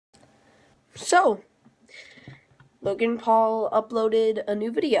So, Logan Paul uploaded a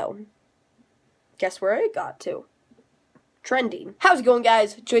new video. Guess where it got to? Trending. How's it going,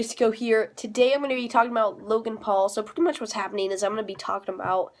 guys? Joystico here. Today I'm going to be talking about Logan Paul. So pretty much what's happening is I'm going to be talking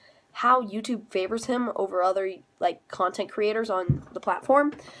about how YouTube favors him over other content creators on the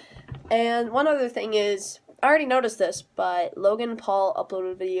platform. And one other thing is, I already noticed this, but Logan Paul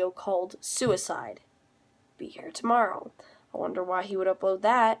uploaded a video called Suicide. Be here tomorrow. I wonder why he would upload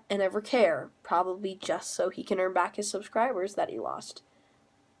that and ever care. Probably just so he can earn back his subscribers that he lost.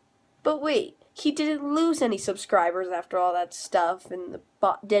 But wait, he didn't lose any subscribers after all that stuff and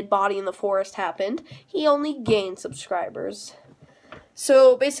the dead body in the forest happened. He only gained subscribers.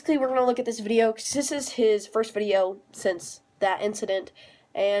 So basically we're going to look at this video because this is his first video since that incident.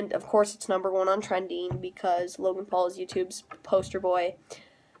 And of course it's #1 on trending because Logan Paul is YouTube's poster boy.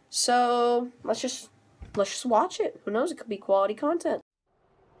 So let's just watch it. Who knows, it could be quality content.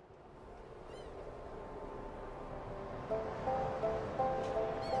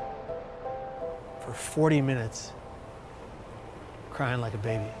 For 40 minutes, crying like a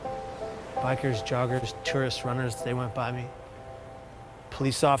baby. Bikers, joggers, tourists, runners, they went by me.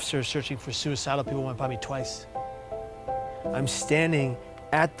 Police officers searching for suicidal people went by me twice. I'm standing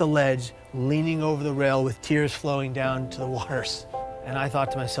at the ledge, leaning over the rail with tears flowing down to the waters. And I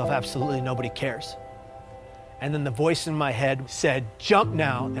thought to myself, absolutely nobody cares. And then the voice in my head said, jump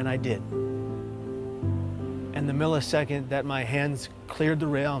now, and I did. And the millisecond that my hands cleared the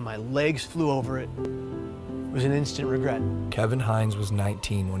rail and my legs flew over it was an instant regret. Kevin Hines was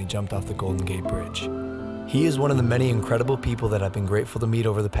 19 when he jumped off the Golden Gate Bridge. He is one of the many incredible people that I've been grateful to meet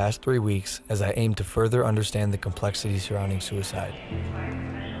over the past 3 weeks as I aim to further understand the complexity surrounding suicide.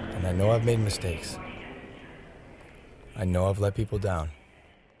 And I know I've made mistakes. I know I've let people down.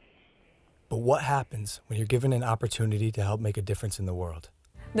 But what happens when you're given an opportunity to help make a difference in the world?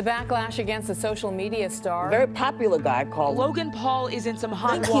 The backlash against the social media star. Very popular guy called Logan Paul is in some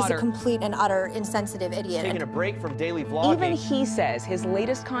hot water. He's a complete and utter insensitive idiot. Taking a break from daily vlogging. Even he says his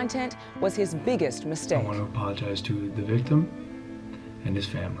latest content was his biggest mistake. I want to apologize to the victim and his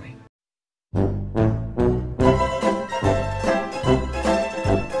family.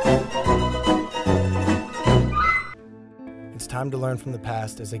 It's time to learn from the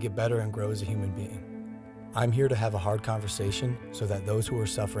past as I get better and grow as a human being. I'm here to have a hard conversation so that those who are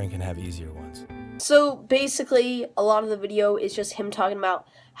suffering can have easier ones. So basically, a lot of the video is just him talking about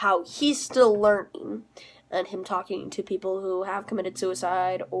how he's still learning and him talking to people who have committed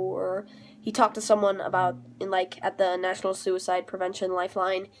suicide, or he talked to someone about at the National Suicide Prevention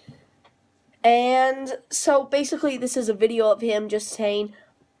Lifeline. And so basically this is a video of him just saying,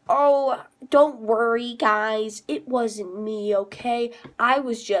 oh, don't worry, guys. It wasn't me, okay? I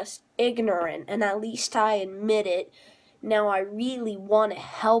was just ignorant, and at least I admit it. Now I really want to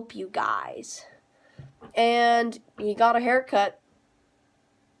help you guys. And he got a haircut.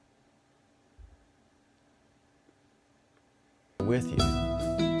 With you.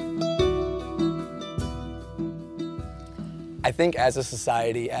 I think as a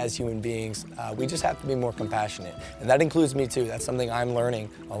society, as human beings, we just have to be more compassionate. And that includes me too. That's something I'm learning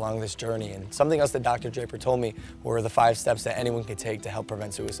along this journey. And something else that Dr. Draper told me were the 5 steps that anyone can take to help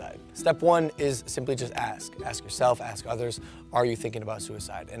prevent suicide. Step 1 is simply just ask. Ask yourself, ask others, are you thinking about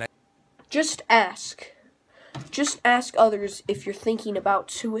suicide? And just ask. Just ask others if you're thinking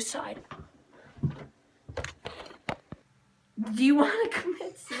about suicide. Do you want to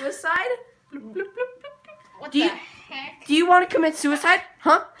commit suicide? What the heck? Do you want to commit suicide?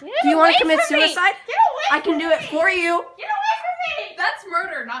 Huh? Do you want to commit suicide? Get away I can do it for you. Get away from me! That's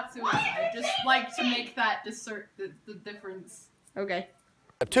murder, not suicide. Just like to make that the difference. Okay.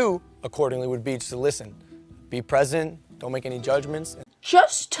 Step 2, accordingly, would be to listen. Be present, don't make any judgments.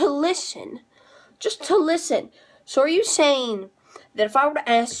 Just to listen. Just to listen. So are you saying that if I were to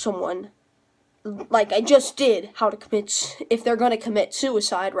ask someone, like I just did, if they're going to commit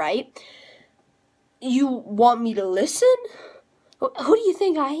suicide, right? You want me to listen? Who do you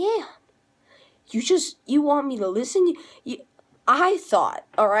think I am? You want me to listen? I thought,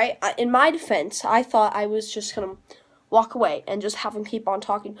 alright, in my defense, I thought I was just going to walk away and just have him keep on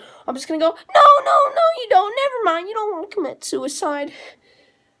talking. I'm just going to go, no, you don't, never mind, you don't want to commit suicide.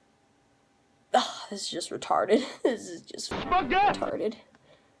 Ugh, this is just retarded. This is just retarded.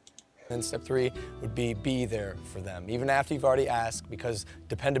 And step 3 would be there for them, even after you've already asked, because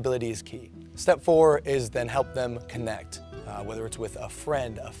dependability is key. Step 4 is then help them connect, whether it's with a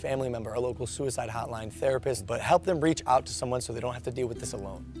friend, a family member, a local suicide hotline, therapist, but help them reach out to someone so they don't have to deal with this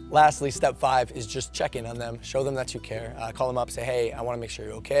alone. Lastly, step 5 is just check in on them, show them that you care, call them up, say, hey, I want to make sure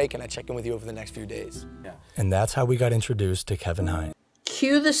you're okay, can I check in with you over the next few days? Yeah. And that's how we got introduced to Kevin Hines.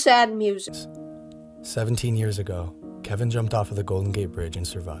 Cue the sad music. 17 years ago, Kevin jumped off of the Golden Gate Bridge and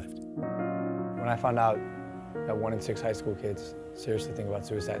survived. When I found out that 1 in 6 high school kids seriously think about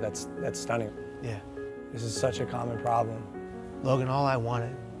suicide, that's stunning. Yeah. This is such a common problem. Logan, all I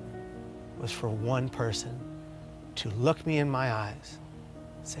wanted was for one person to look me in my eyes,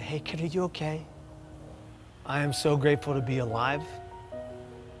 say, hey kid, are you okay? I am so grateful to be alive,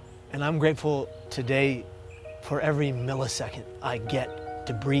 and I'm grateful today for every millisecond I get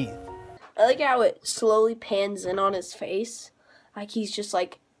to breathe. I like how it slowly pans in on his face. Like he's just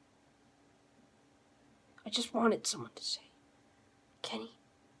like, I just wanted someone to say, Kenny,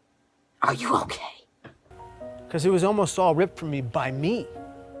 are you okay? Because it was almost all ripped from me by me.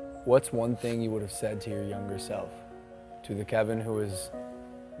 What's one thing you would have said to your younger self? To the Kevin who was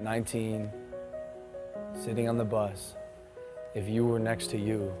 19, sitting on the bus, if you were next to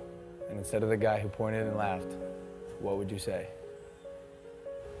you, and instead of the guy who pointed and laughed, what would you say?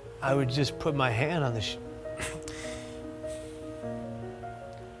 I would just put my hand on the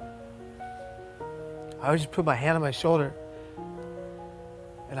I would just put my hand on my shoulder,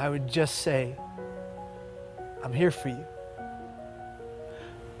 and I would just say, I'm here for you.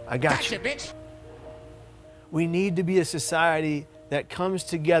 I got you. Bitch. We need to be a society that comes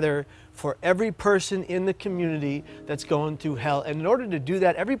together for every person in the community that's going through hell. And in order to do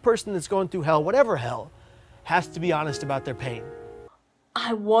that, every person that's going through hell, whatever hell, has to be honest about their pain.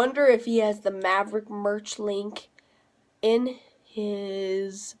 I wonder if he has the Maverick merch link in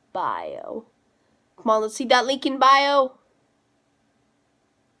his bio. Come on, let's see that link in bio.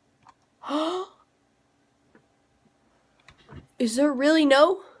 Is there really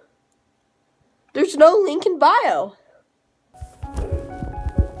no? There's no link in bio.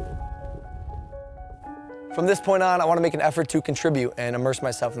 From this point on, I want to make an effort to contribute and immerse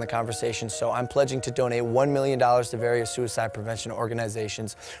myself in the conversation, so I'm pledging to donate $1 million to various suicide prevention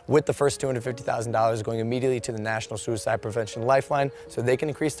organizations, with the first $250,000 going immediately to the National Suicide Prevention Lifeline so they can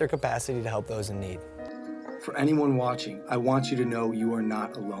increase their capacity to help those in need. For anyone watching, I want you to know you are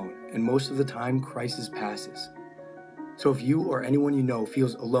not alone, and most of the time, crisis passes. So if you or anyone you know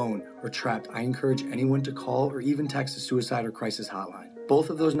feels alone or trapped, I encourage anyone to call or even text the suicide or crisis hotline. Both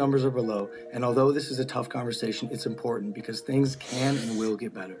of those numbers are below, and although this is a tough conversation, it's important because things can and will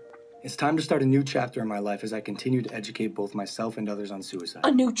get better. It's time to start a new chapter in my life as I continue to educate both myself and others on suicide.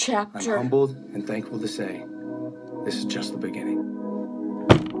 A new chapter. I'm humbled and thankful to say, this is just the beginning.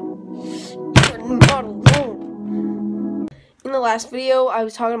 You're not alone. In the last video, I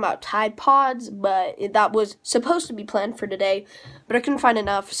was talking about Tide Pods, but that was supposed to be planned for today, but I couldn't find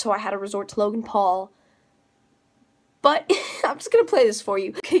enough, so I had to resort to Logan Paul. But I'm just gonna play this for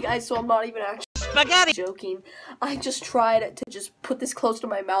you. Okay guys, so I'm not even actually joking. I just tried to just put this close to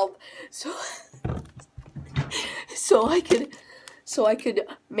my mouth so I could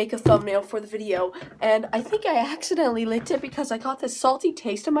make a thumbnail for the video, and I think I accidentally licked it because I got this salty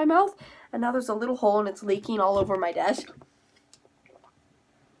taste in my mouth, and now there's a little hole and it's leaking all over my desk.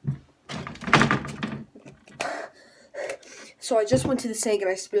 So I just went to the sink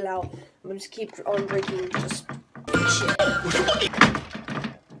and I spit it out. I'm gonna just keep on drinking just shit.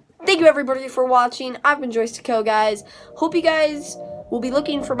 Thank you everybody for watching. I've been Joyce Taco, guys. Hope you guys will be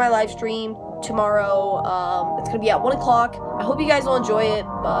looking for my live stream tomorrow. It's gonna be at 1 o'clock. I hope you guys will enjoy it.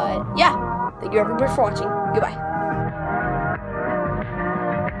 But yeah, thank you everybody for watching. Goodbye.